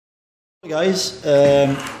Guys,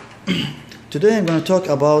 today I'm going to talk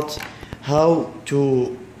about how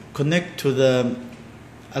to connect to the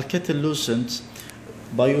Alcatel-Lucent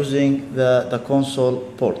by using the console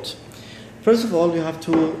port. First of all, you have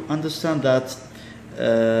to understand that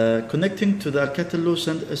connecting to the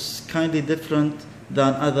Alcatel-Lucent is kindly different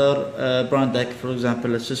than other brand, like for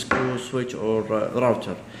example a Cisco switch or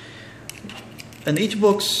router. In each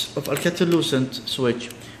box of Alcatel-Lucent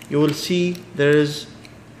switch, you will see there is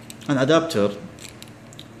an adapter,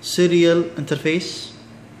 serial interface,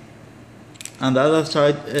 and the other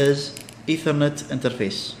side is Ethernet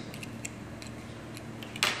interface.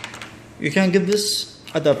 You can get this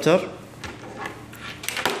adapter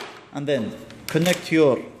and then connect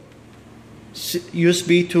your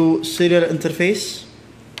USB to serial interface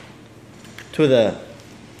to the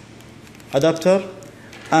adapter,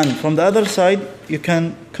 and from the other side you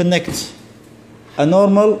can connect a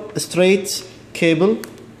normal straight cable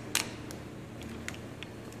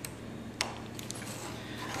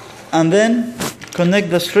and then connect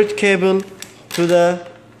the straight cable to the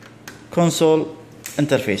console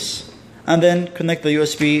interface and then connect the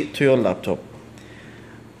USB to your laptop.